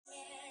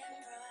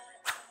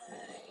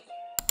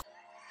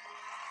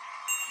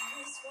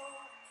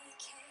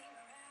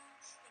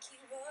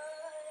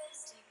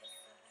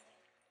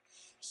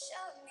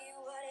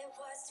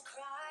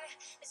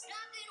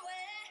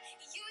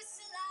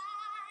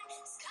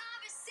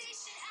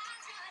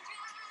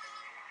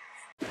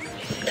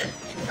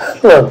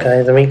Hello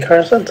guys, I'm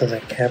Karlo Santos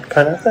at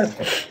Capcom,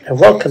 and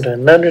welcome to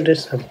another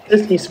edition of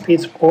Disney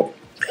Speedstorm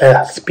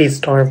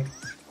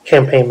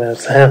campaign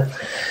modes.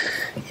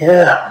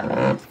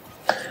 Yeah,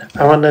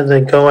 I wanted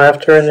to go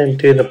after it and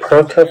do the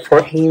Pro Cup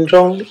for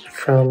Angel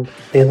from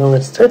Lilo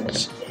and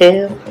Stitch,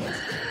 and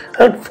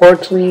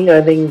unfortunately I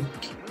didn't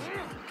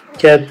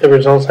get the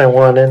results I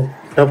wanted.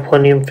 No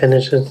podium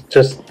finishes,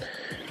 just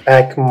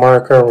back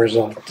marker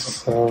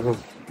results.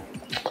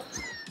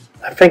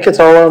 I think it's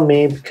all on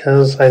me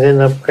because I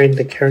didn't upgrade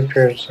the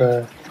characters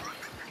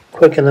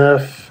quick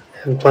enough,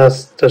 and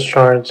plus the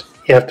shards,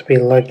 you have to be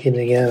lucky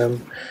to get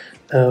them.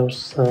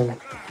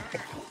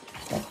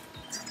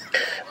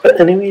 But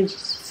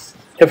anyways,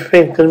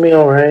 everything's gonna be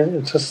alright.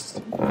 It's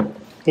just,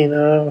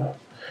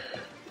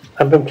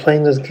 I've been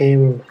playing this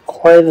game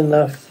quite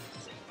enough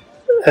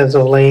as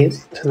of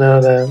late to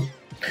know that,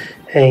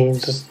 hey,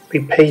 just be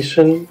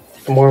patient.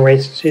 The more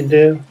races you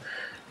do,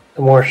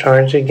 the more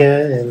shards you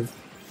get, and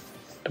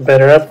the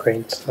better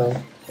upgrades.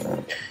 So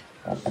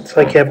it's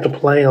like you have to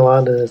play a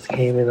lot of this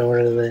game in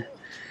order to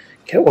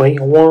get what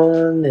you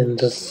want and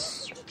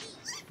just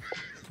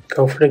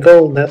go for the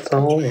gold. That's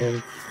all.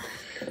 And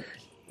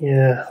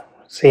yeah,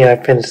 see, I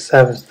finished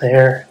 7th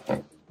there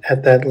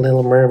at that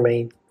Little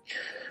Mermaid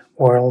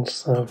world.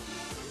 So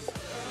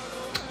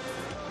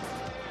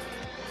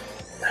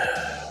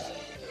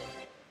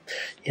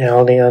yeah,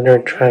 all the other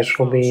trash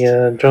will be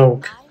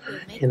junk,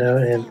 and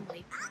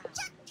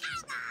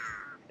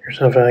there's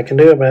nothing I can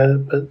do about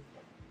it. But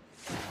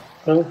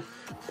well,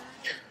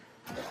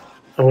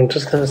 I'm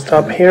just gonna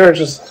stop here.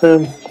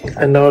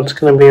 I know it's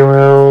gonna be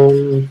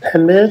around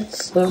 10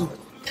 minutes, so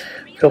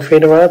feel free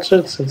to watch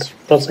it, since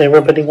mostly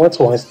everybody wants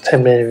to watch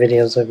 10-minute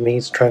videos of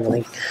me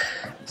struggling.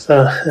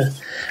 So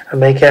I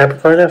make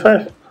Capricorn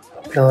F5.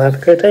 Hope y'all have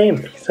a good day.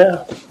 Peace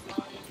out.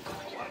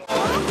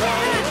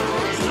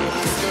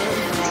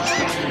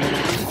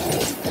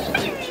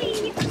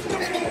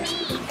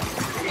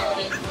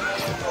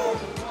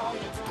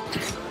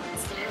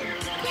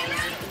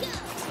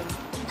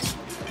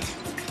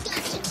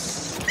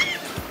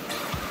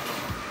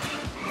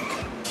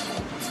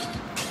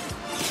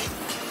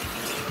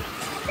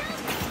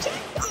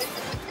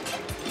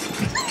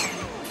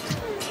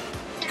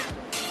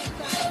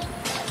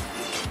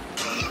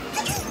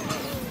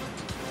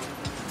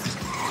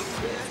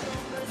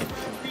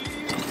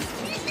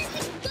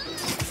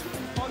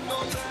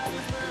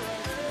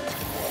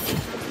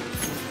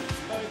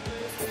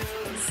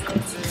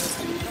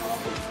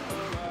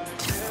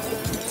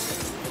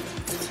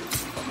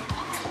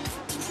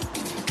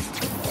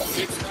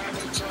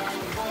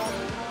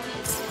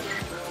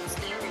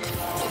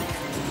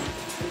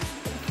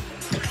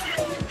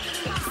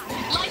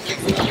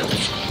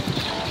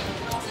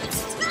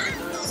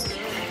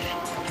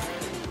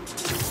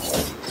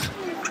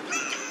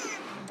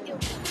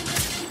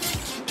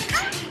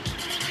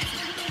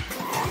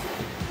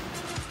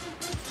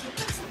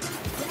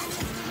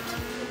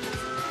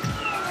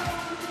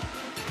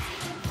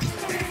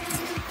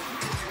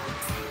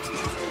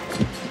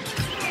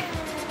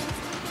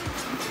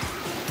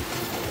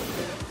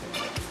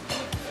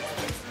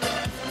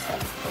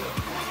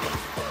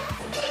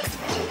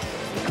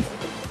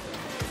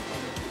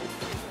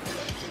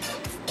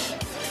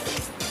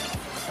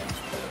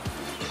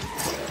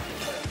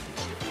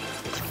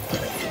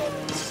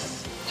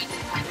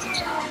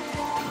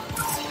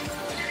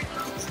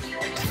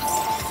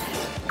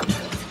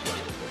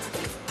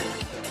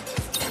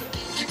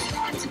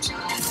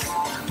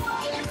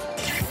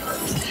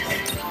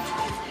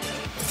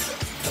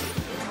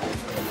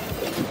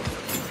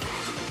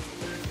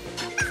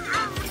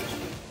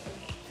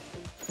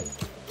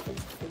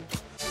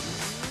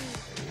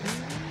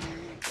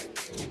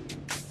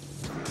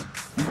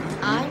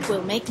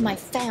 Will make my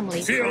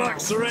family feel like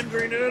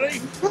surrendering early?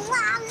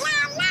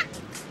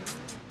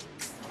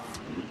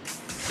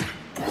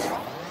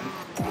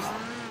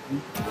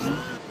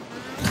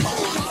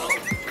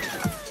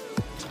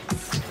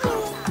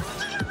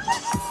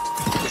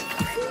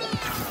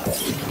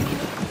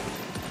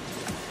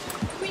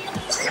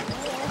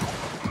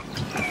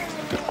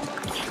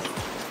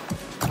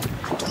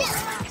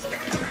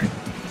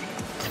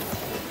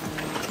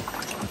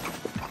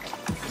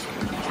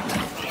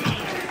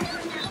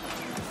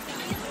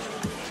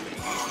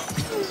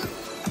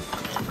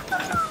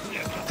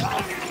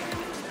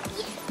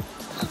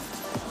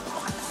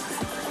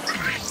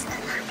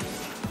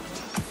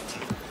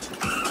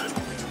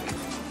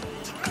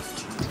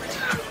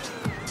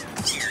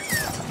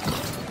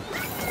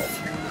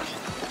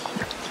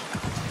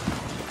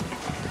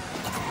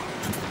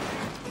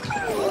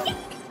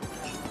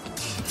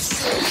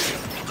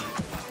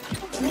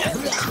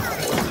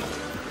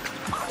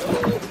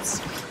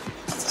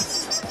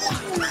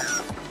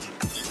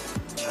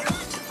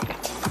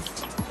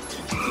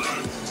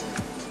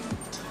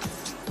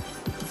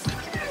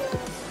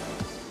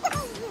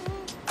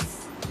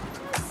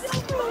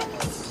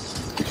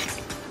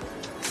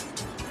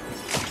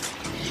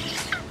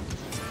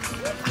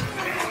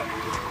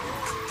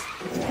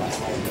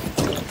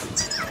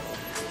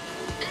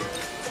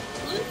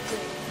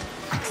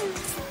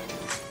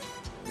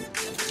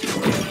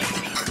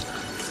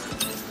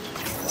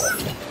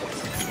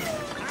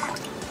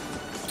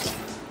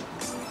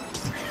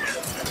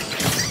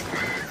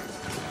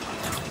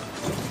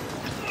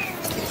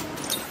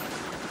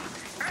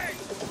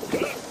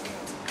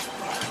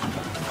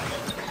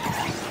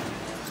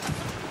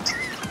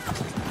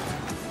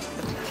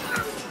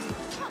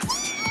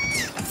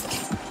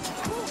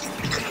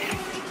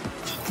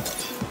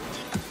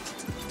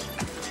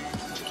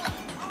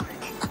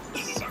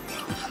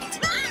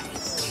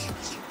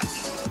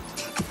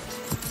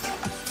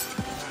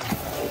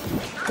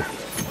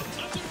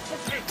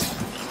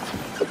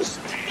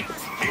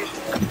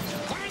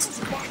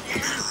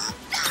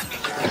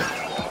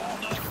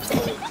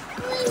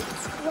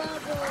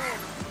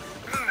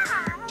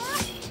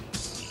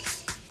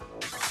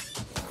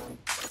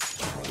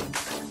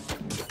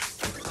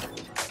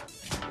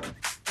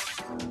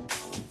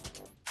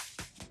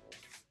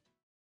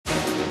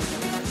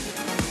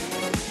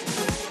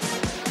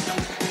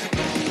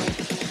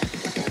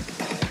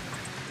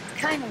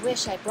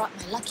 wish I brought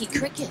my lucky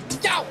cricket.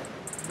 Go!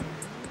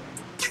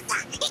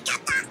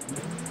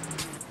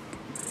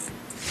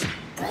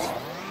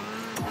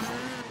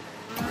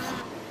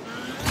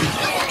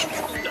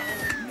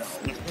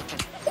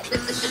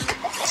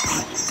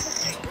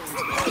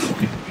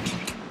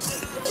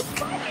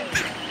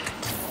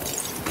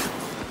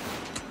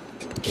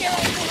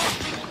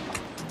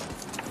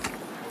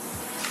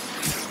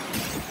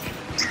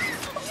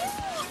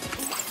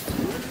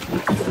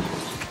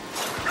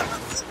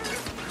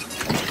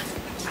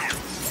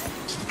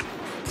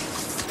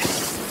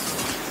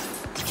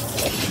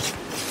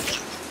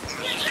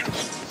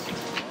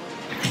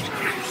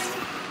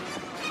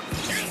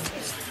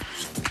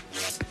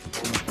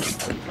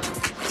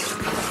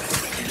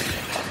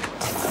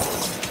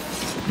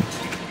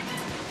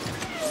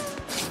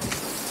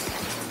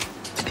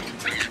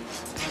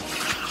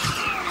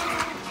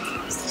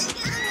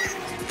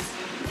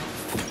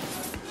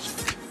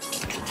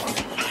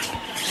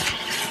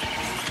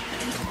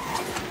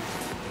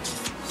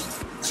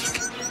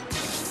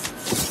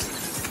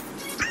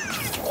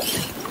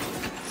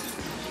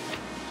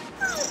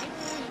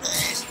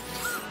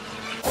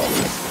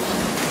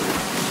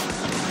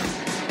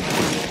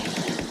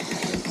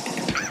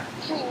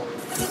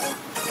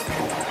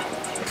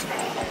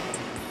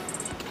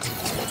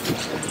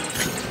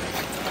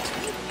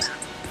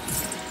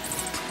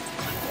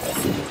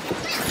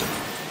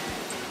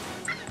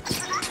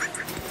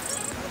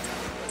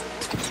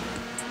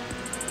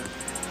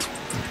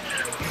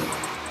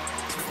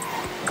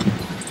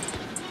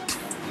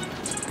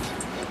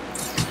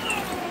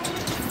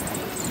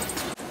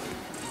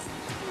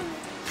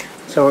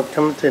 So we're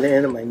coming to the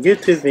end of my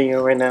YouTube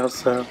video right now,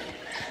 so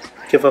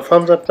give a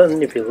thumbs up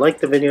button if you like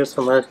the video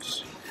so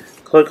much.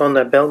 Click on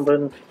that bell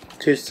button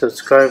to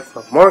subscribe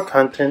for more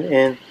content,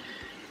 and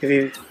if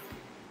you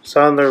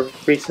saw the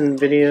recent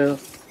video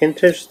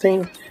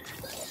interesting,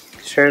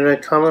 share the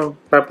comment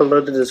right below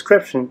the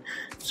description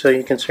so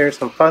you can share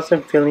some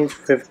positive feelings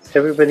with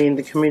everybody in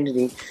the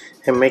community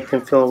and make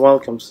them feel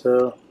welcome.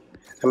 So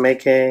I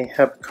make a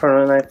happy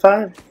Karlo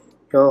 95.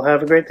 Y'all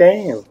have a great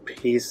day and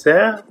peace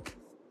out.